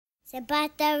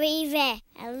Zapata vive,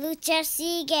 la lucha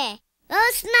sigue.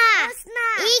 Osna!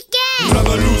 Ike!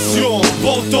 Revolution,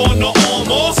 both on the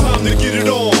armor. Time to get it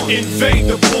on. Invade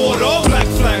the border. Black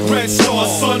flag, red star,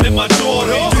 son and my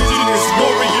daughter. Indigenous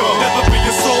warrior, never be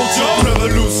a soldier.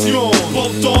 Revolution,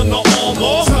 both on the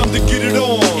armor. Time to get it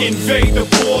on. Invade the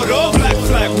border. Black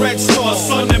flag, red star,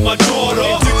 son and my daughter.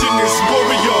 Indigenous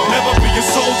warrior, never be a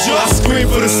soldier. I scream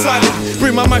for the silent,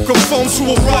 bring my microphone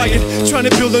to a riot. Trying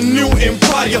to build a new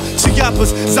empire.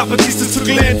 Chiapas, Zapatistas took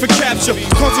land for capture.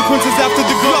 Consequences after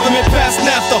the government passed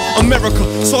NAFTA. America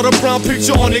saw the brown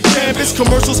picture on the canvas.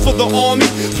 Commercials for the army,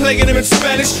 playing them in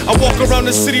Spanish. I walk around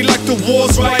the city like the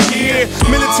war's right here.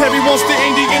 Military wants the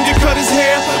Indian to cut his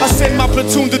hair. I send my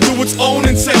platoon to do its own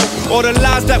intel. All the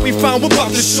lies that we found, we're about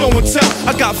to show and tell.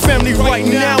 I got family right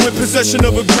now in possession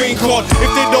of a green card.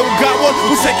 If they don't got one,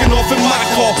 we're taking off in my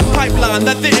car. Pipeline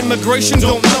that the immigration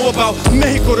don't know about.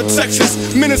 Mexico to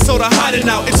Texas, Minnesota hiding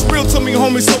out. It's real to me,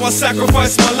 homie, so I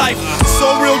sacrifice my life. So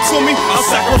real to me, I'll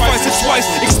sacrifice it twice.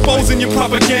 Exposing your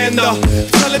propaganda.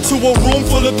 Tell it to a room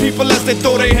full of people as they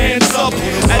throw their hands up.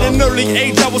 At an early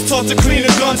age I was taught to clean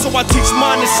a gun, so I teach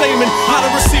mine the same and how to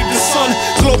receive the sun.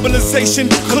 Globalization,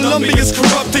 Colombia's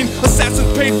corrupting.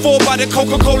 Assassins paid for by the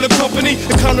Coca-Cola company.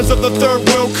 Economists of the third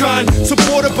world kind,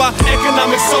 supported by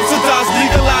economic subsidized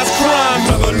legalized crime.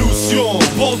 Revolution,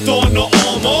 both on the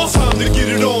armor. Time to get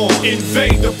it on.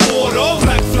 Invade the border.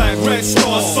 Black flag, red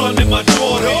star, son and my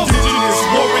daughter. Indigenous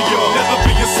warrior, never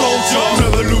be a soldier.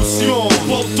 Revolution,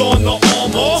 both on the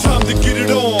armor. Time to get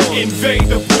it on. Invade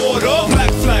the border.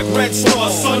 Black flag, red star,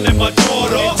 son and my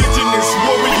daughter. Indigenous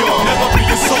warrior, never be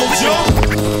a soldier.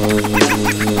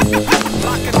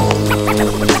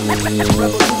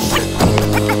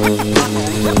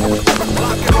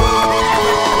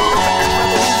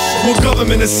 Well,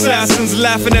 government assassins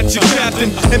laughing at your captain.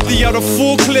 Empty out a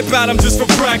full clip at him just for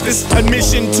practice.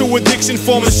 Admission to addiction,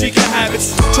 former Sheikah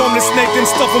habits. Charm the snake, then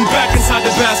stuff him back inside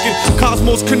the basket.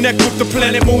 Cosmos connect with the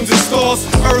planet, moons and stars.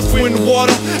 Earth, wind,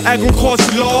 water,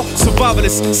 agriculture, law.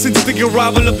 Survivalists since the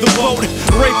arrival of the boat.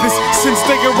 Rapists since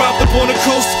they arrived upon the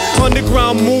coast.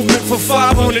 Underground movement for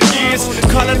 500 years.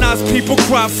 Colonized people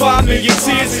cry 5 million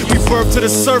tears. We birth to the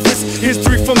surface,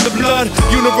 history from the blood.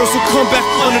 Universal comeback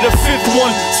under the fifth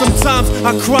one. Sometimes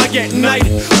I cry at night,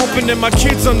 hoping that my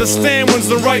kids understand when's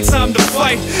the right time to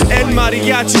fight. Ed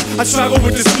Mariachi, I travel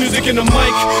with this music in the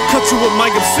mic. Cut you with my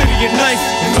obsidian knife.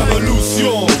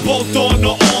 Revolution, both on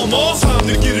the armor. Time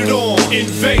to get it on.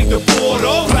 Invade the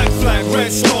border. Black flag,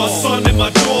 red star, son and my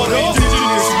daughter.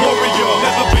 Indigenous warrior,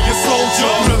 never be a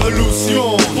soldier.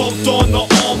 Revolution, both on the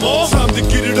armor. Time to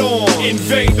get it on.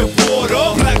 Invade the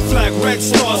border. Black flag, red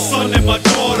star, son and my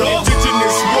daughter.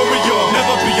 Indigenous warrior,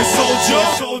 never be a soldier.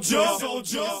 Soldier.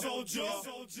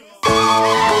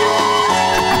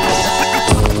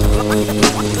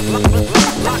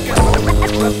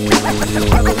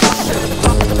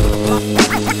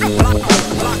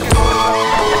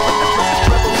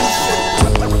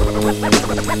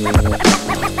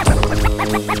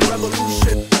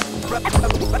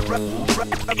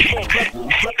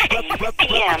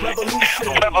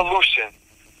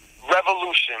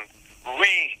 Revolution,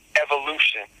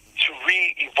 re-evolution, to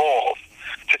re-evolve,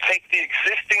 to take the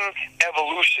existing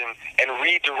evolution and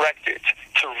redirect it,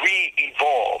 to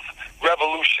re-evolve.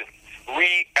 Revolution,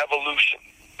 re-evolution.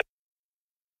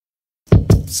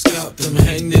 Scalp them,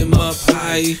 hang them up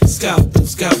high. Scalp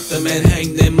them and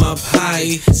hang them up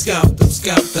high. Scalp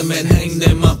them and hang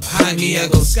them up high. Me, I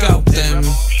gon' scalp them.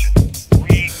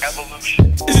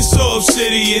 It's a soul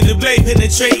city and the blade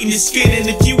penetrating your skin. And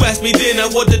if you ask me then I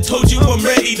would've told you I'm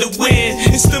ready to win.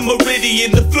 It's the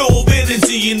meridian, the flow of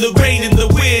energy and the rain and the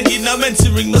wind. And I'm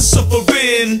entering my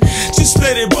suffering. Just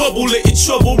let it bubble, let your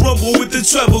trouble rumble with the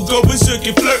treble. Go berserk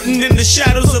and flirting in the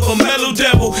shadows of a mellow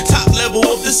devil. Top level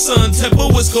of the sun temple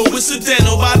was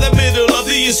coincidental. By the middle of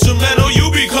the instrumental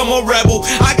you become a rebel.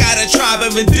 I got a tribe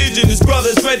of indigenous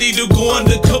brothers ready to go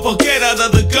undercover. Get out of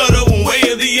the gutter one way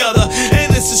or the other. And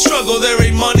it's a struggle, there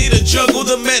ain't money to juggle.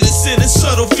 The medicine is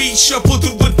subtle, feet shuffle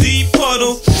through a deep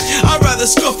puddle. I'd rather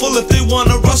scuffle. If they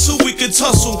wanna rustle, we could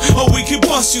tussle, or we could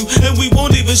bust you, and we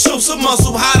won't even show some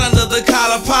muscle. Hide under the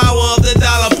collar, power of the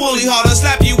dollar. Bully harder,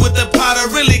 slap you with the powder.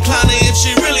 Really clowny if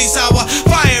she really sour.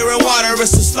 Fire and water,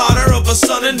 it's the slaughter of a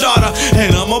son and daughter.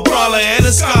 And I'm a brawler and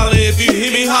a scholar. If you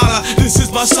hear me holler, this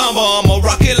is my samba. I'ma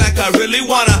rock it like I really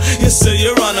wanna. Yes sir,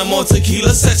 you're on a more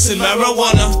tequila, sex and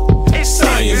marijuana.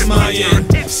 Science, Mayan,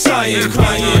 science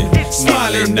crying,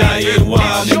 smiling, dying,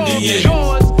 wild Indian.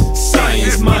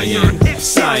 Science, Mayan,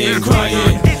 science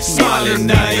crying, smiling,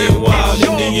 dying, wild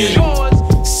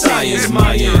Indian. Science,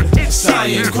 Mayan,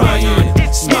 science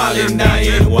crying, smiling,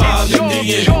 dying, wild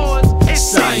Indian.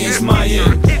 Science,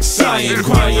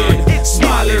 crying,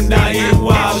 smiling, dying,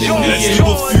 wild in the Let's end. do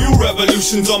a few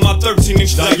revolutions on my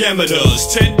 13-inch diameters.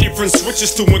 10 different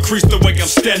switches to increase the way I'm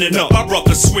standing up. I brought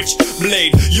the switch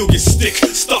blade, you'll get stick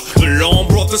stuck. Malone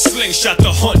brought the slingshot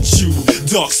to hunt you.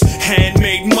 Ducks,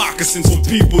 handmade moccasins for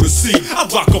people to see. I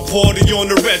rock a party on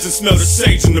the res and smell the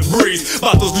sage in the breeze.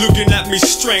 About those looking at me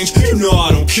strange, you know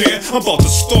I don't care. I'm about to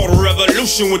start a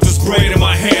revolution with this braid in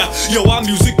my hair. Yo, our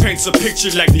music paints a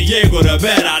picture like Diego de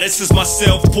Vera. This is my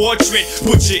self-portrait,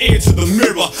 put your ear to the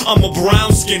mirror. I'm a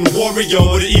brown-skinned warrior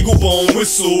with an eagle bone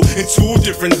whistle in 2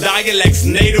 different dialects,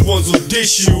 native ones will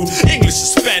dish you. English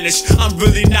and Spanish, I'm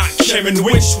really not caring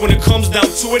which. When it comes down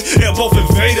to it, they're both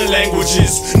invader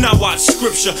languages. Now watch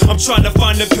scripture, I'm trying to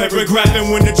find the paragraph,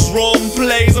 and when the drum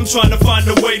plays, I'm trying to find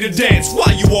a way to dance.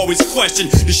 Why you always question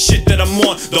the shit that I'm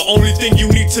on? The only thing you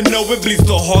need to know, it bleeds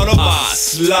the heart of I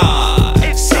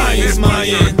slide. Science,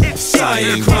 Mayan,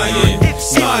 science, crying,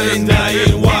 smiling,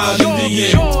 dying, wild in the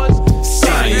end.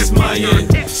 Science,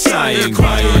 Mayan, science,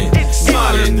 crying,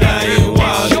 smiling, dying,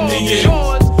 wild in the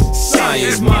end.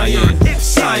 Science, Mayan,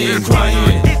 science,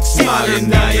 crying, smiling,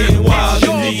 dying, wild in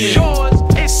the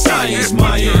end. Science,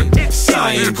 Mayan,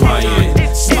 science,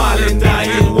 crying, smiling,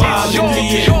 dying, wild in the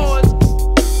end.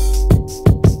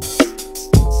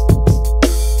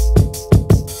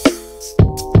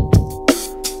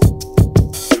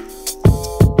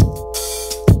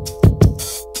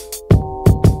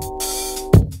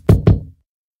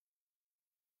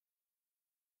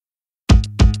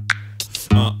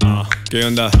 ¿Qué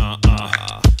onda?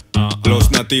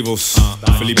 Los Nativos,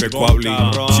 Felipe Ocecuauntli,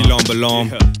 Chilon Belong,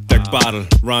 Tech Battle,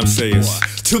 Rhyme Sayers.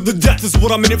 Till the death is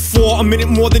what I'm in it for, I'm in it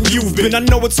more than you've been. I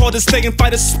know it's hard to stay and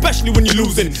fight, especially when you're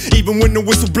losing. Even when the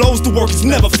whistle blows, the work is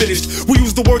never finished. We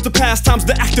use the words of past times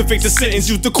to activate the sentence.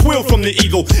 Use the quill from the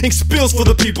eagle, ink spills for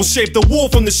the people. Shape the wool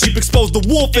from the sheep, expose the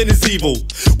wolf and his evil.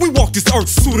 We walk this earth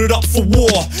suited up for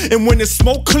war, and when the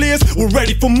smoke clears, we're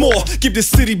ready for more. Give this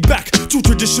city back to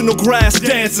traditional grass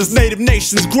dancers. Native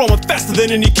nations growing faster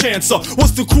than any cancer.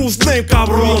 What's the crew's name?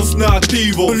 Cabros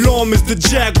Nativos. Belong is the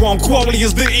jaguar, quality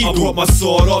is the eagle. I brought my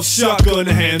sword off shotgun,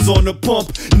 hands on the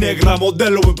pump. Negra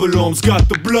modelo with Belong's got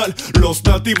the blunt. Los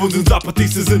Nativos and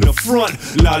Zapatistas in the front.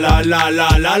 La la la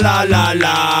la la la la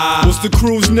la. What's the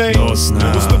crew's name? What's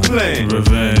the plan?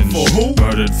 Revenge. For who?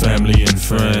 Murdered family and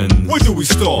friends. Where do we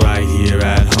start? Right here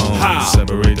at home. How?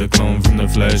 Separate the clone from the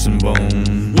flesh and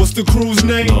bone. What's the crew's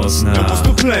name? And what's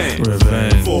the plan?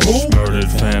 Revenge. For who? Murdered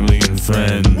family and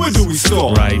friends. Where do we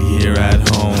start? Right here at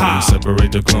home. How?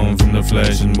 Separate the clone from the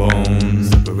flesh and bone.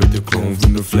 Separate the clone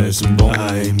from the flesh and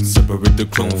bone. Separate the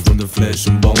clone from the flesh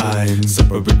and bone.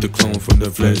 Separate the clone from the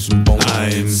flesh and bone.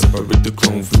 Separate the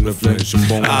clone from the flesh and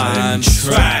bone. I'm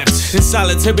trapped in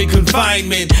solitary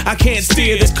confinement. I can't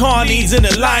steer, this car needs an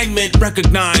alignment.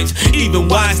 Recognize, even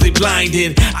wisely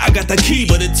blinded. I got the key,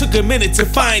 but it took a minute to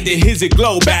find it. Here's it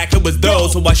glow back, it was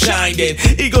those who I shined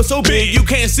it. Ego so big, you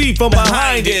can't see from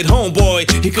behind it.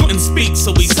 Homeboy, he couldn't speak,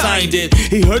 so he signed it.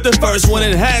 He heard the first one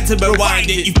and had to rewind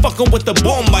it. You fucking with the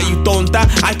bomba, you tonta.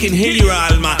 I can hear your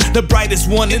alma, the brightest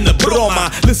one in the broma.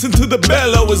 Listen to the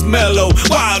bellow is mellow,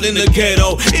 wild in the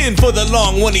ghetto. In for the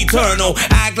long one, eternal.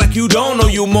 Act like you don't know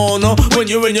you mono when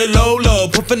you're in your low,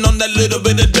 puffing on that little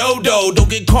bit of dodo. Don't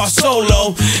get caught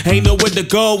solo, ain't nowhere to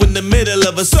go in the middle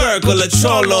of a circle of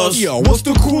cholos. Yo, what's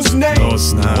the crew's name?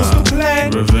 What's the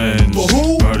plan? Revenge. For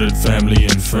who? Murdered family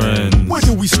and friends. Where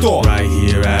do we start? Right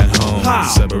here at home. How?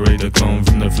 Separate the clone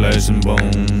from the flesh and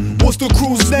bone. What's the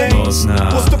crew's name? What's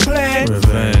the plan?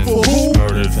 Revenge. For who?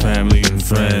 Murdered family and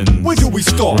friends. Where do we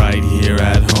start? Right here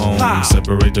at home. How?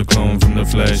 Separate the clone from the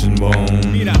flesh and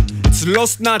bone. Mira, it's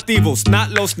Los Nativos,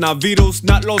 not Los Navidos,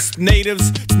 not Los Natives.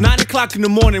 It's 9 o'clock in the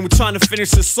morning, we're trying to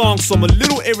finish this song, so I'm a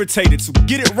little irritated, so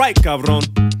get it right, cabron.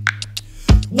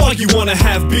 Why you wanna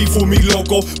have beef with me,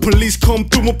 loco? Police come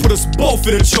through and put us both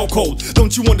in a chokehold.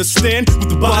 Don't you understand what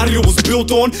the barrio was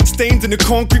built on? Stains in the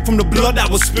concrete from the blood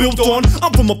that was spilled on.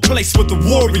 I'm from a place where the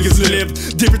warriors live.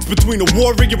 Difference between a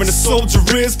warrior and a soldier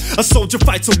is a soldier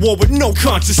fights a war with no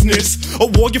consciousness. A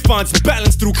warrior finds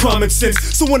balance through common sense.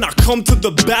 So when I come to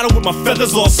the battle with my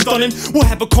feathers all stunning, we'll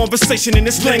have a conversation in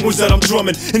this language that I'm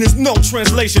drumming. And there's no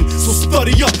translation, so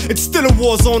study up. It's still a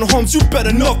war zone, homes, you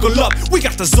better knuckle up. We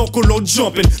got the Zocalo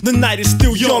jumping. The night is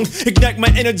still young, ignite my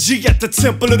energy at the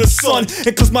temple of the sun.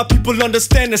 And cause my people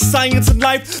understand the science of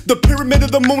life, the pyramid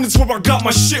of the moon is where I got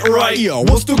my shit right. Yo,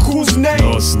 what's the crew's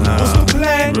name? What's the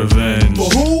plan? Revenge. For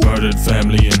who? Murdered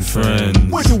family and friends.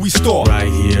 Where do we start?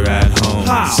 Right here at home.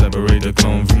 How? Separate the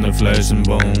clone from the flesh and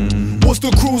bone. What's the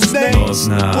crew's name? What's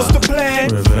the plan?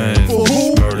 Revenge. For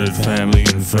who? Murdered family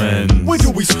and friends. Where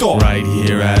do we start? Right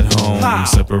here at home. How?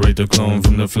 Separate the clone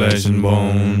from the flesh and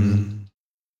bone.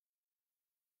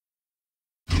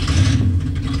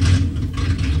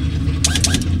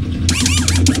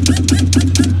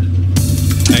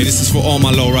 this is for all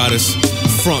my lowriders.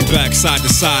 Front, back, side to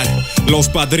side. Los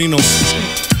Padrinos.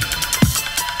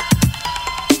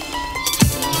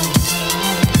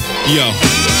 Yo.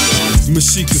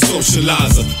 Mashik the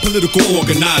socializer, political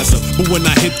organizer. But when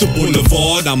I hit the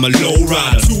boulevard, I'm a low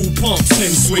rider. 2 pumps,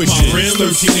 10 switches, my rims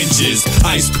 13 inches.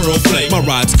 Ice pearl flake, my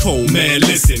ride's cold, man,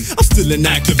 listen. I'm still an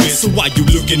activist, so why you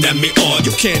looking at me odd?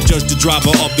 You can't judge the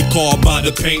driver of the car by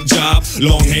the paint job.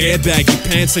 Long hair, baggy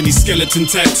pants, and these skeleton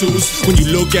tattoos. When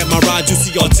you look at my ride, you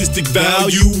see artistic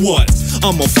value. What?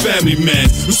 I'm a family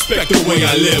man, respect the way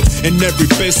I live. And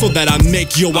every peso that I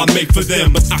make, yo, I make for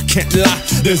them. But I can't lie,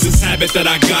 there's this habit that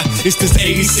I got. It's this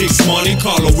 86 Monte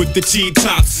Carlo with the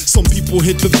T-tops. Some people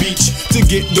hit the beach to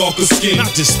get darker skin. I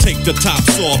just take the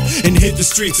tops off and hit the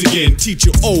streets again. Teach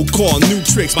your old car new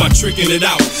tricks by tricking it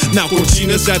out. Now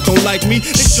cochinas that don't like me,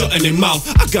 they shutting their mouth.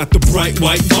 I got the bright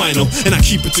white vinyl and I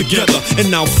keep it together.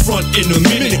 And now front in a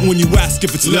minute when you ask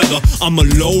if it's leather. I'm a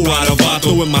low rider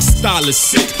vato and my style is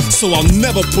sick, so I'll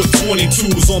never put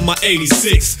 22s on my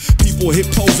 86. People hit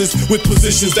poses with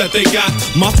positions that they got.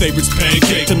 My favorite's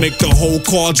pancake to make the whole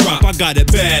car drop. I got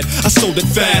it bad, I sold it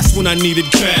fast when I needed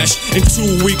cash. And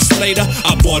 2 weeks later,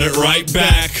 I bought it right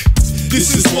back.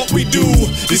 This is what we do,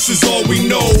 this is all we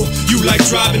know. You like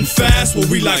driving fast, well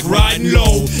we like riding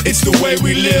low. It's the way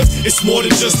we live, it's more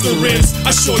than just the rims.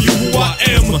 I show you who I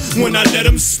am when I let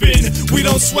them spin. We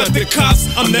don't sweat the cops,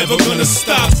 I'm never gonna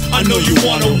stop. I know you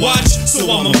wanna watch,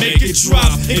 so I'ma make it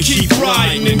drop. And keep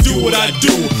riding and do what I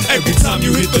do. Every time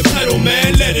you hit the pedal,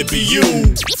 man, let it be you.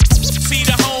 See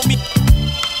the homie.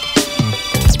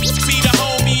 See the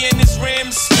homie in his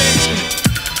rims spin.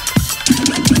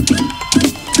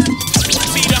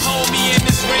 See the homie in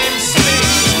his rims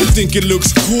spin. You think it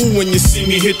looks cool when you see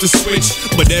me hit the switch,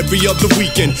 but every other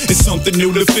weekend it's something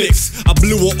new to fix. I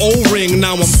blew an O-ring,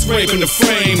 now I'm scraping the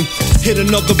frame. Hit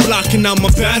another block and now my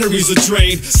batteries are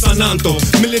drained. Sananto,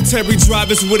 military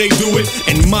drivers where they do it.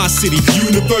 In my city,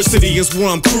 university is where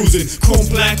I'm cruising. Chrome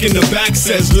plaque in the back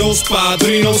says Los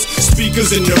Padrinos.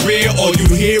 Speakers in the rear, all you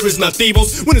hear is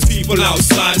Nativos. When there's people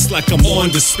outside, it's like I'm on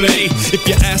display. If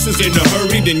your ass is in a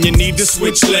hurry, then you need to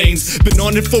switch lanes. Been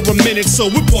on it for a minute, so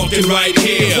we're parking right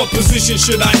here. What position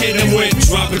should I hit him with?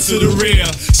 Drop it to the rear.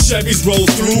 Chevys roll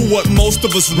through what most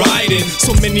of us ride in.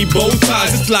 So many bow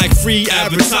ties, it's like free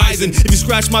advertising. If you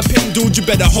scratch my pin, dude, you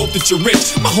better hope that you're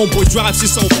rich. My homeboy drives you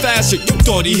so fast, you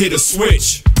thought he hit a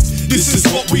switch. This is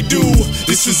what we do,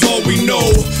 this is all we know.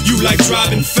 You like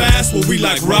driving fast, well we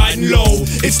like riding low.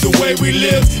 It's the way we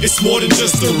live, it's more than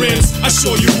just the rims. I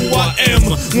show you who I am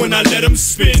when I let them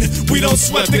spin. We don't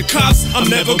sweat the cops, I'm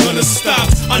never gonna stop.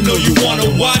 I know you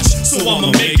wanna watch, so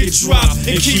I'ma make it drop.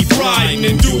 And keep riding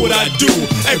and do what I do.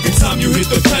 Every time you hit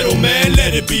the pedal, man,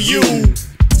 let it be you.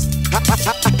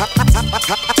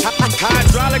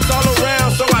 Hydraulics all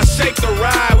around, so I shake the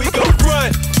ride. We go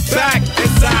front, back,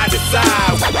 and side to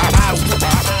side.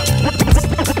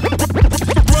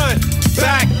 Run,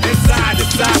 back, and side to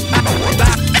side.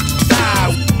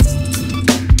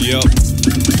 Yup.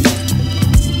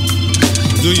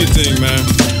 Do your thing, man.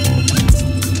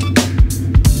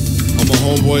 All my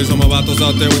homeboys, all my vatos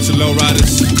out there with your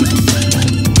lowriders.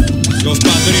 Los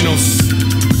Padrinos,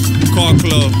 Car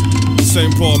Club,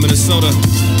 St. Paul, Minnesota.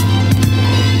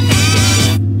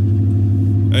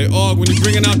 Hey, Og, when you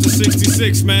bringing out the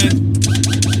 66, man.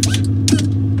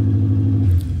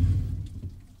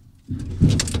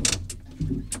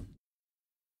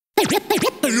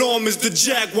 Alarm is the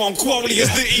Jaguar, quality is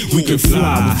the eagle. We can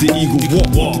fly with the eagle, walk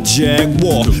with the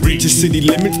Jaguar. Reach your city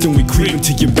limits, then we creep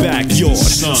into your backyard.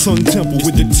 Sun Temple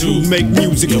with the two, make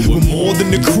music. We're more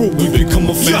than the crew, we become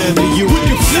a family. We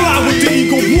can fly with the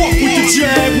eagle, walk with the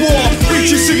Jaguar.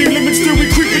 Reach your city limits, then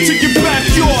we creep into your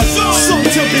backyard. Sun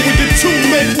Temple with the two,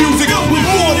 make music. We're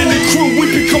more than the crew, we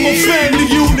become a family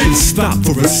unit. Stop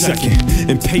for a second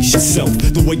and pace yourself.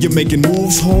 The way you're making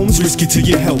moves, Holmes, risky to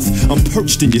your health. I'm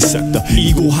perched in your sector,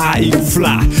 eagle high, eagle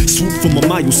fly. Swoop from a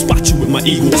mile, spot you with my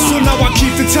eagle eye. So now I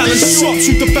keep the talent sharp,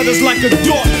 shoot the feathers like a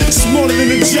dart. Smaller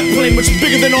than a jet plane, much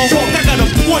bigger than a hawk. I got a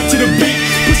point to the beat,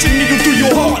 push a needle through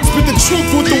your heart. Spit the truth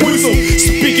with the whistle,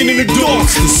 speaking in the dark.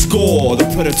 The score, the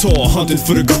predator, hunting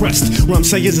for the crest. What I'm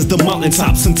saying is the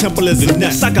mountaintops and temple is the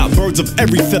nest. I got birds of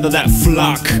every feather that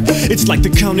flock. It's like the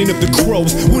counting of the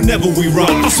crows whenever we rock.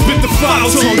 I spit the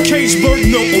 5-ton cage bird,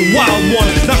 milk a wild one.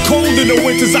 Not cold in the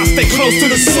winters, I stay close to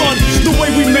the sun. The way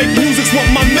we make music's what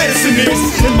my medicine is,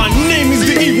 and my name is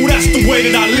the eagle, that's the way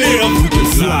that I live. We can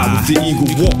fly with the eagle,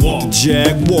 walk with the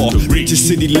Jaguar. Reach your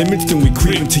city limits, then we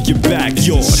creep into your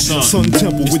backyard. Sun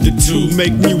Temple with the two,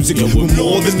 make music. We're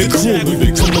more than the crew, we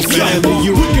become a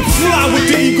family. We can fly with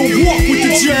the eagle, walk with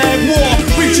the Jaguar.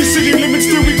 Reach your city limits,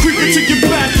 then we creep into your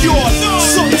backyard.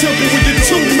 Sun Temple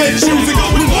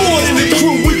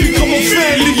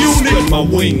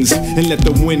wings and let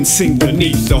the wind sing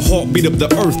beneath the heartbeat of the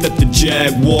earth at the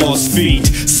jaguar's feet.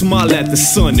 Smile at the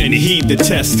sun and heed the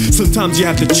test. Sometimes you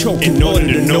have to choke in order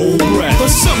to know breath.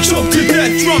 But some choke to death,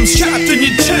 drums trapped in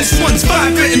your chest. One's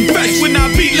vibrant and fresh when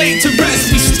I be laid to rest.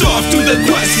 We starve through the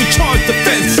quest, we charge the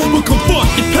fence. We'll confront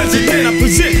your president, I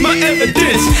present my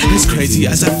evidence. As crazy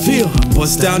as I feel, I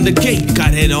bust down the gate.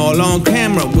 Got it all on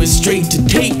camera, went straight to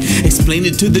tape. Explain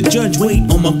it to the judge, wait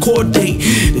on my court date.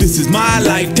 This is my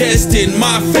life, destined,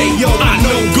 my fate. Yo, I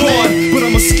know God, but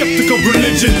I'm a skeptic of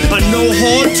religion. I know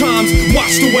hard times,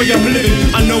 watch the way I'm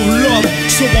living. I know love,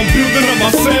 so I'm building up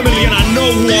my family. And I know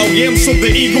who I am, so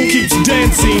the eagle keeps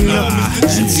dancing. The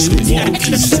eagle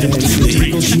keeps dancing. The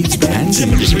eagle keeps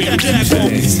dancing.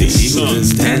 The eagle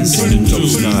is dancing.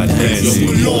 Those not dancing.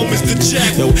 Yo, it's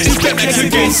the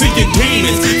Mexican seeking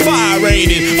demons. Fire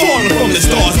raining, falling from the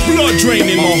stars. Blood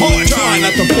draining my heart, trying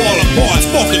not to fall apart.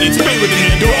 Sparking and spirit in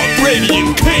the dark,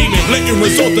 radiant Cayman. Blatant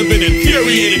result of an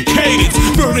infuriating cadence.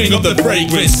 Burning of the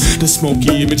fragrance. The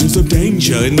smoky images of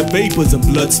danger in the vapors of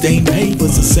bloodstained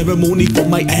papers. A ceremony for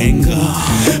my anger.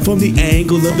 From the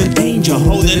angle of an angel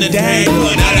holding a dagger.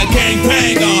 Not a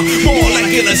gangbanger, more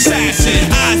like an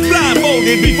assassin. Eyes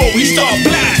blindfolded before we start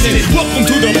blasting. Welcome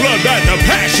to the bloodbath of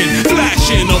passion.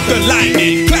 Flashing of the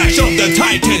lightning, clash of the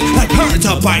titan. Like herds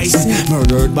of ice,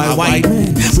 murdered by white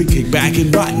men. We kick back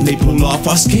and rotten, they pull off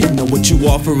our skin. Know what you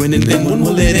offering and then when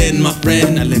will it end, my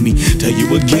friend? Now let me tell you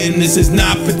again, this is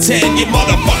not pretend. You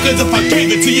motherfuckers, if I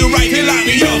gave it to you right, they lock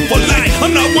me up for life.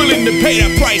 I'm not willing to pay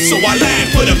that price, so I laugh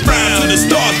for the frown till the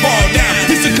stars fall down.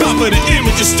 It's a confident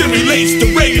image, it stimulates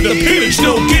the rate of the pillage,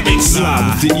 no gimmicks. Fly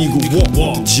with the eagle, walk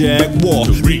with the jaguar.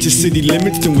 Reach your city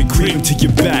limits, then we creep into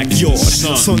your backyard.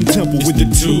 Sun Temple with the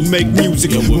two, make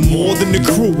music. We're more than the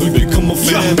crew, we become a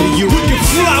family. We can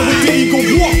fly with the eagle,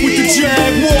 walk with the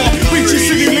jaguar. Reach your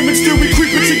city limits, then we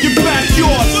creep into your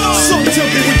backyard. Sun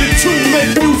Temple with the two,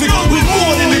 make music. We're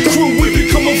more than the crew, we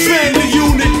become a family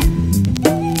unit.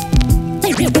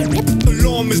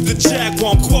 Alarm is the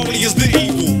jaguar, quality is the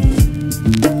eagle.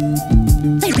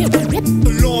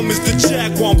 Alarm is the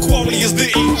jaguar, quality is the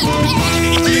eagle.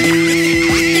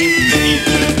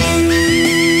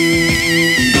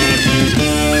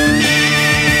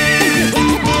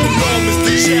 Alarm is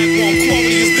the jaguar,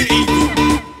 quality is the eagle.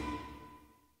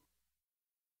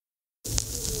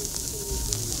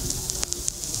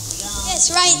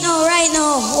 Yes, right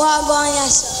now, walk on,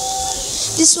 yes.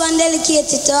 This one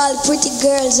dedicated to all pretty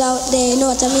girls out there, you know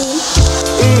what I mean?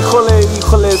 Híjole,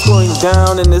 it's going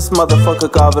down in this motherfucker,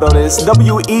 cabrón. It's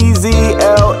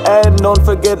WEZLN. Don't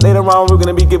forget, later on we're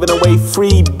gonna be giving away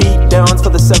free beat downs for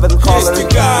the 7th caller. Este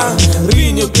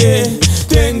cariño que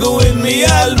tengo en mi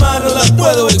alma no la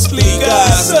puedo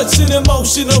explicar. Such an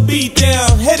emotional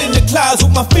beatdown. Head in the clouds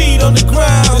with my feet on the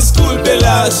ground. Disculpe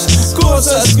las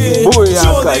cosas que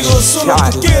yo digo, solo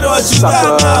te quiero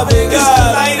ayudar a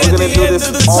navegar. We're gonna do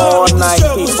this all night,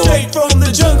 people. Straight from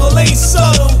the jungle, ain't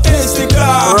subtle. Este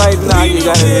right now you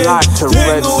got a lot to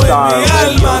Red Star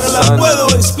Radio, son.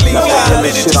 Never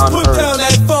this shit on earth. Down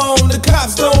that phone, the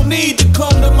cops don't need to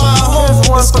come to my home. Here's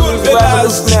one from these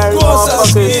revolutionary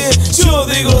motherfuckers. Yo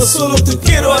digo, solo te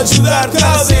quiero ayudar a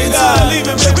navegar.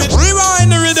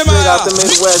 Rewind the rhythm. Straight out the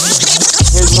Midwest.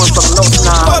 Here's one from Los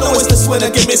Nine. Paro esta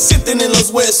suena que me sienten en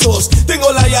los huesos.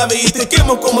 Tengo la llave y te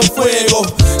quemo como el fuego.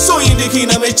 Soy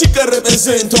indígena, mi chica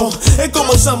represento. En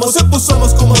como somos, se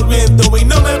pusomos como el viento. Y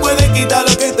no me pueden quitar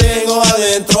lo que tengo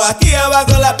adentro. Aquí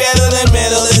abajo la piedra del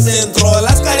medio del centro.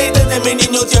 Las caritas de mi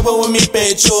niño llevo en mi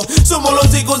pecho. Somos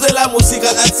los hijos de la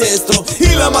música de ancestro. Y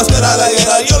la máscara de la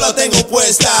guerra yo la tengo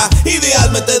puesta.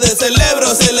 Idealmente de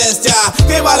celebro celestia.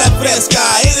 Que va la fresca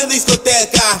y de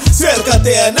discoteca.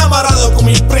 Acércate enamorado con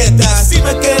mi preta. Si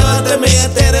me quedo antes me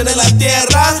enteren en la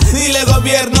tierra. Dile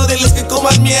gobierno, diles que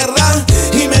coman mierda.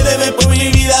 Y me deben por mi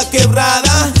vida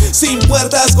quebrada. Sin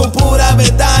puertas con pura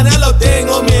ventana. Lo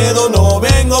tengo miedo, no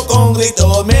vengo con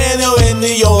grito. Medio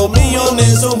vendillo,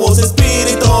 millones somos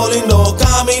espíritu lindo.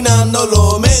 Caminando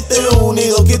lo mete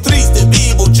unido. Qué triste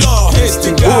vivo yo.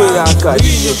 Este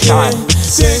cariño que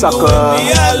tengo en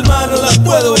mi alma no la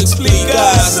puedo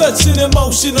explicar. Such an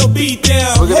emotional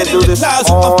beatdown. Head in the clouds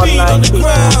with my feet on the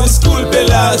ground. Disculpe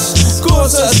las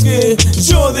cosas que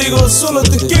yo digo, solo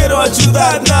te quiero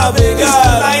ayudar a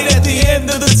navegar. Light at the end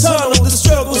of the tunnel, the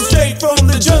struggle straight from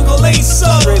the jungle ain't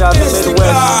subtle. Este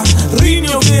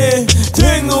cariño que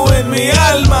tengo en mi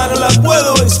alma no la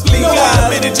puedo explicar.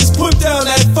 Minute, just put down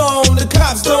that phone. The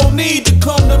cops don't need to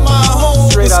come to my home.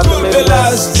 Disculpe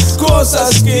las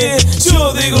cosas que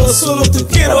yo digo, solo te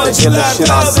quiero ayudar a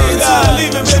navegar.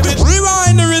 Leave it, baby.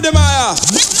 Rewind the rhythm,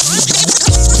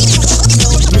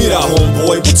 Mira,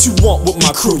 homeboy, what you want with my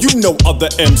crew? You know other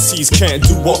MCs can't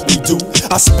do what we do.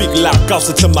 I speak loud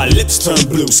Gausa till my lips turn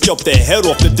blue. Scalp their head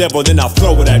off the devil, then I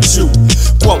throw it at you.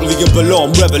 Ocecuauntli and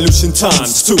Belong, revolution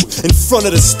times 2. In front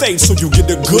of the stage so you get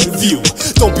a good view.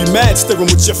 Don't be mad staring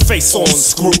with your face on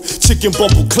screw. Chicken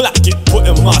bumble clock, get put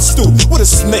in my stew. With a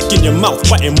snake in your mouth,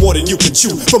 biting more than you can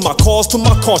chew. From my cause to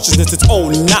my consciousness, it's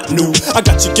old, not new. I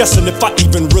got you guessing if I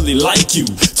even really like you.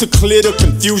 To clear the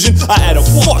confusion, I add a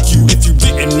fuck you. If you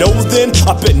didn't know then,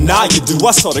 I bet now you do.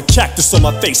 I saw the cactus on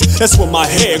my face, that's when my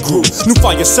hair grew. New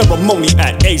fire ceremony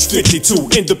at age 52.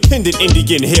 Independent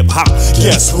Indian hip hop,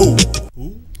 guess who?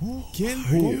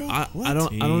 I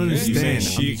don't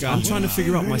understand. I'm trying to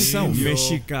figure out myself.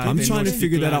 I'm trying to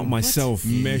figure that out myself. I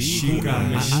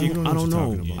don't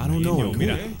know.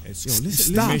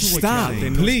 Stop.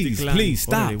 Please stop.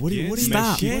 Stop.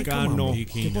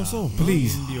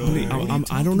 Please.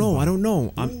 I don't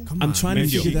know. I'm trying to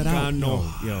figure that out.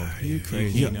 You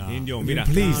crazy.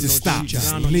 Please just stop.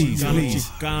 Please.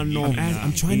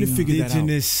 I'm trying to figure that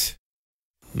out.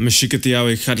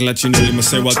 Meshikatiawi Hadlachinuli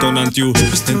Masewaltonantiu,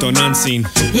 Stentonansin,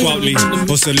 Ocecuauntli,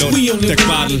 Ocelot,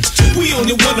 Tekbadl. We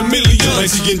only 1 million. Like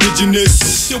the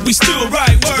indigenous. Yeah, we still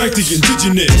right word. Like the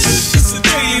indigenous. It's a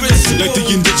daily ritual. Like the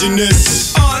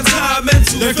indigenous. On time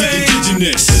mental Like the vein.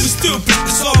 indigenous. We still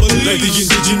practice our beliefs. Like the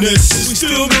indigenous. We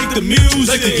still make the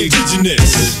music. Like the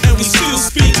indigenous. And we still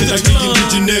speak to the Like the tongue.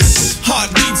 indigenous.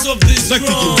 Heartbeats of this Like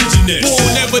the drum. indigenous. Born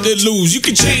never to lose. You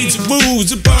can change the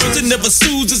rules. It burns and never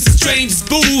soothes. It's the strangest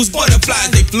booze. Butterflies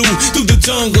they flew through the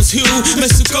jungle's hue.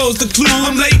 Mexico's the clue.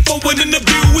 I'm late for winning the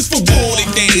view. It's for warning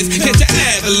days. Catch an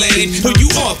avalanche. Or you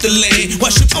off the land.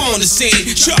 Wash up on the sand.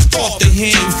 Chop off the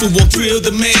hand. For a thrill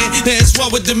the man. That's why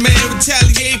we demand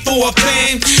retaliate for our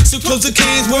fame. So close the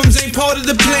cans. Worms ain't part of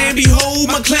the plan. Behold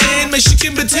my clan.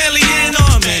 Mexican battalion.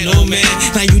 Oh man.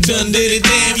 Now you done did it.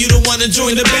 Damn. You don't wanna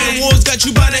join the band. Wars got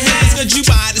you by the hands. Got you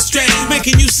by the strand.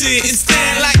 Making you sit and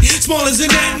stand like small as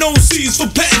an ant. No seas for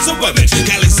pants or women.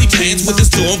 Galaxy pants with the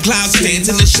storm cloud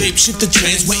stands in the shape shift the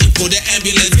trance. Waiting for the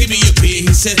ambulance. Give me a beer.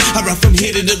 He said I ride from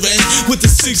here to the rest with the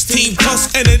 16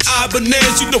 plus and an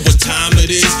Ibanez. You know what time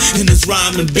it is. And it's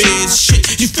rhyming biz.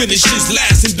 Shit, you finish this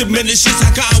last and diminishes.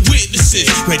 I got witnesses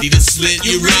ready to slit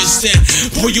your wrist and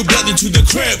pour your blood into the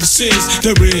crevices.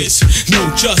 There is no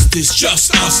justice,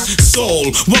 just us.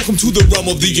 Soul, welcome to the realm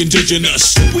of the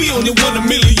indigenous. We only 1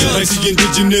 million. Like the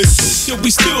indigenous. Yeah, we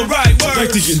still right word.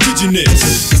 Like the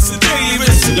indigenous. It's a daily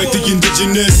ritual. Like the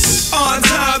indigenous. On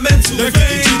time mental Like the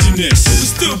vein. indigenous. We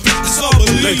still practice our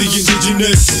beliefs. Like the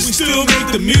indigenous. We still make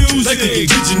the music. Like the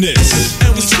indigenous.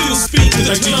 And we still speak to the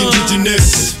Like the tongue.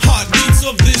 indigenous. Heartbeats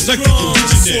of this Like the drum.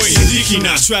 indigenous.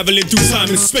 Indígenas traveling through time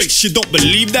and space. You don't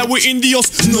believe that we're indios?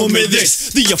 No me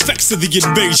des. The effects of the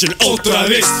invasion. Otra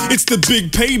vez. It's the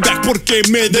big payback porque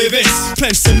me debes.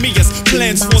 Plant semillas,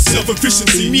 plans for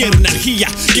self-efficiency. Mi energía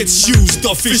gets used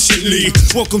efficiently.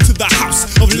 Welcome to the house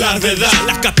of la verdad,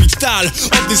 la capital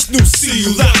of this new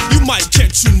ciudad. You might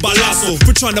catch un balazo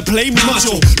for trying to play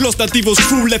macho. Los Nativos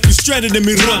crew left you stranded in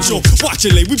mi rancho.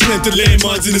 Watchale, we plant the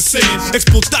landmines in the sand.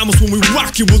 Explotamos when we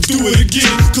rock it, we'll do it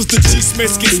again. Cause the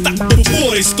chismes get stopped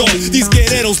before they start. These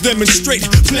guerreros demonstrate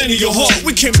plenty of heart.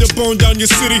 We came to burn down your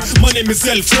city. My name is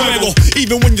El Fuego.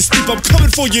 Even when you sleep, I'm coming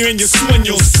for you in your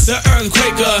sueños. The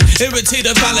earthquaker,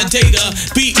 irritator, validator,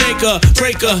 beat maker,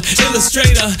 breaker,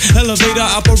 illustrator, elevator,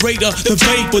 operator, the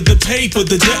vapor, the paper,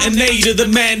 the detonator, the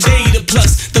mandator,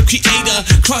 plus the creator,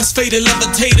 crossfader,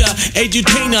 levitator,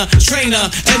 edutainer, trainer,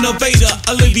 innovator,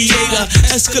 alleviator,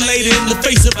 escalator in the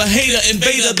face of a hater,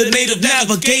 invader, the native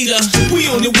navigator. We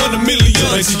only 1 million.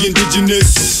 Like the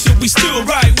indigenous. Yeah, we still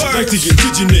right word. Like the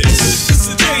indigenous. It's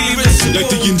a daily ritual. Like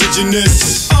the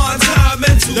indigenous. On time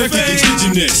mental Like the vein.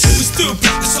 indigenous. We still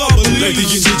practice our beliefs. Like the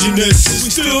indigenous. We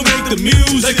still make the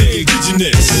music. Like the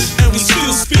indigenous. And we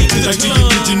still speak to the Like the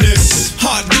tongue. indigenous.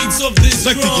 Heartbeats of this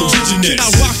Like the drum. indigenous. Can I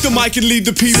rock the mic and lead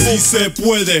the people? Si se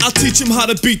puede. I'll teach them how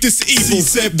to beat this evil.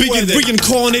 Si se puede.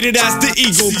 Reincarnated as the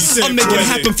eagle. Si I'll make it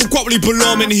happen for Ocecuauntli,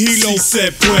 Belong, and Hilo. Si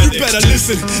se puede. You better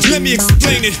listen, let me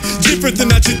explain it. Different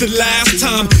than I did the last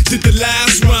time. Did the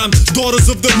last rhyme. Daughters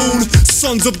of the moon,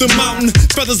 sons of the mountain,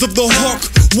 feathers of the hawk,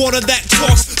 water that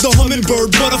talks, the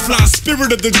hummingbird, butterfly,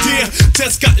 spirit of the deer.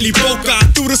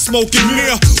 Tezcatlipoca through the smoke and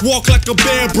mirror. Walk like a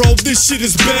bear, bro. This shit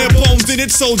is bare bones, and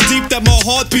it's so deep that my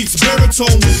heart beats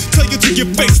baritone. Tell you to your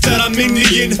face that I'm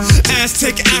Indian,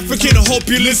 Aztec, African. I hope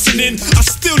you're listening. I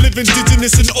still live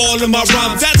indigenous in all of my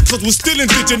rhymes. That's cause we're still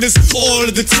indigenous all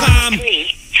of the time.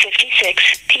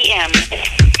 3:56 p.m.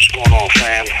 What's going on,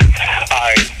 fam?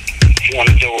 I want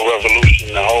to deal with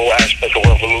revolution. The whole aspect of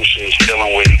revolution is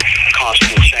dealing with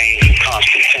constant change and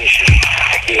constant tension.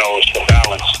 You know, it's the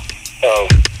balance of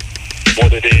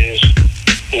what it is,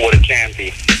 what it can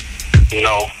be, you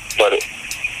know, but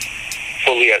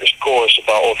fully at its core, it's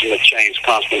about ultimate change,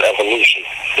 constant evolution,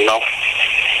 you know.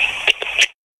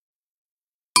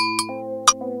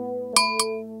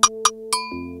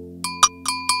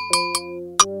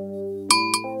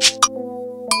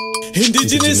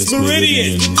 Indigenous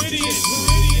Meridian.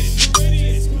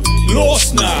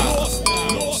 Lost now.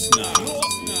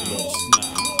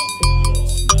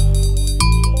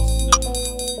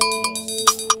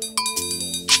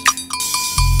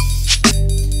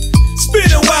 It's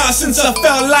been a while since I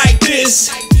felt like this.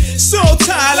 So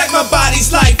tired, like my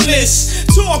body's lifeless.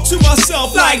 Talk to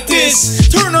myself like this.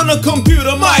 Turn on the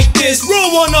computer, mic this.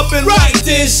 Roll one up and write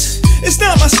this. It's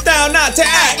not my style not to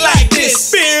act like this.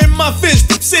 Spear in my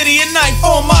fist, city and knife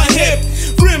on my hip.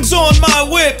 Rims on my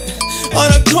whip. On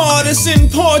a car that's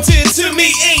important to me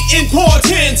ain't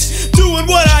important. Doing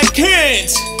what I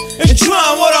can't and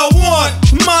trying what I want.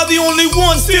 Am I the only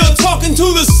one still talking to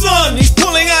the sun? He's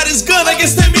pulling out his gun, I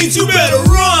guess that means you better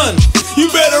run.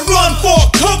 You better run for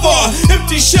cover.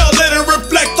 Empty shell, let it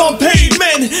reflect on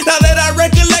pavement. Now that I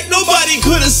recollect, nobody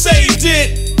could have saved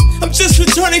it. I'm just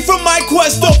returning from my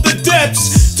quest of the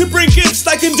depths to bring gifts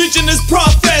like indigenous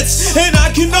prophets. And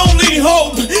I can only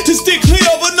hope to stay clear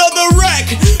of another wreck.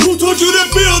 Who told you to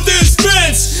build this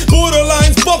fence?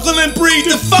 Borderlines buckle and breed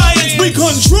defiance. We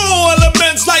control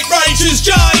elements like righteous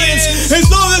giants. As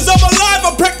long as I'm alive,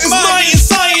 I practice Mayan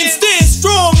science. Stand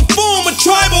strong and form a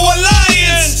tribal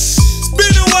alliance. It's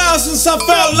been a while since I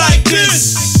felt like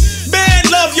this. Man,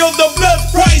 love, you're the blood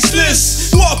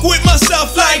priceless. Walk with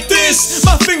myself like this.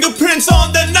 My fingerprints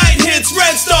on the night hits.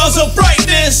 Red stars of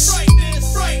brightness.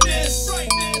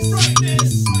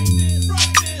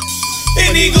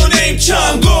 An eagle named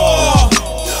Chango.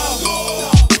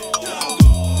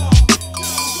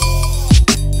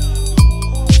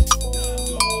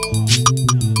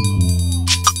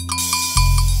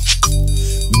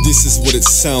 This is what it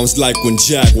sounds like when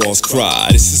jaguars cry.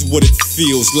 This is what it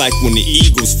feels like when the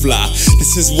eagles fly.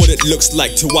 This is what it looks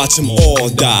like to watch them all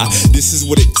die. This is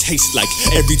what it tastes like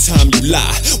every time you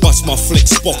lie. Watch my flick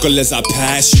sparkle as I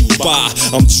pass you by.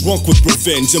 I'm drunk with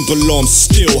revenge and below I'm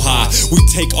still high. We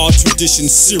take our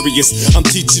tradition serious. I'm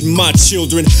teaching my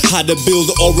children how to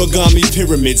build origami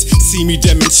pyramids. See me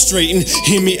demonstrating,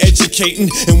 hear me educating.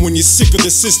 And when you're sick of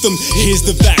the system, here's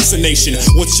the vaccination.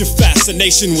 What's your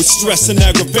fascination with stress and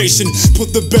aggravation?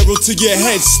 Put the barrel to your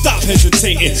head, stop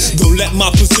hesitating. Don't let my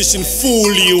position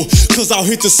fool you, cause I'll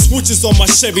hit the switches on my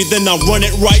Chevy, then I'll run it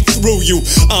right through you.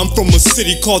 I'm from a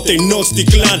city called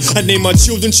Tenochtitlan. I name my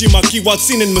children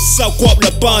Chimakiwatsin and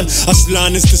Masakwaplapan.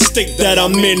 Aslan is the state that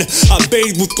I'm in. I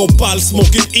bathe with copal,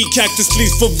 smoking e-cactus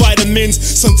leaves for vitamins.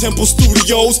 Sun Temple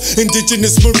Studios,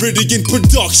 Indigenous Meridian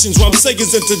Productions. What I'm saying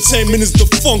is entertainment is the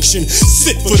function.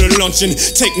 Sit for the luncheon,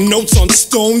 take notes on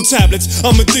stone tablets.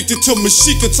 I'm addicted to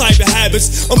Mashika type of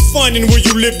habits. I'm finding where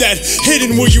you lived at,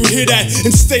 hidden where you hid at,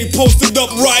 and stay posted up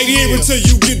right here until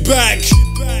you get back.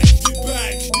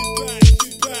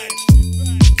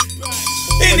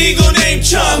 An eagle named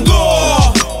Chango.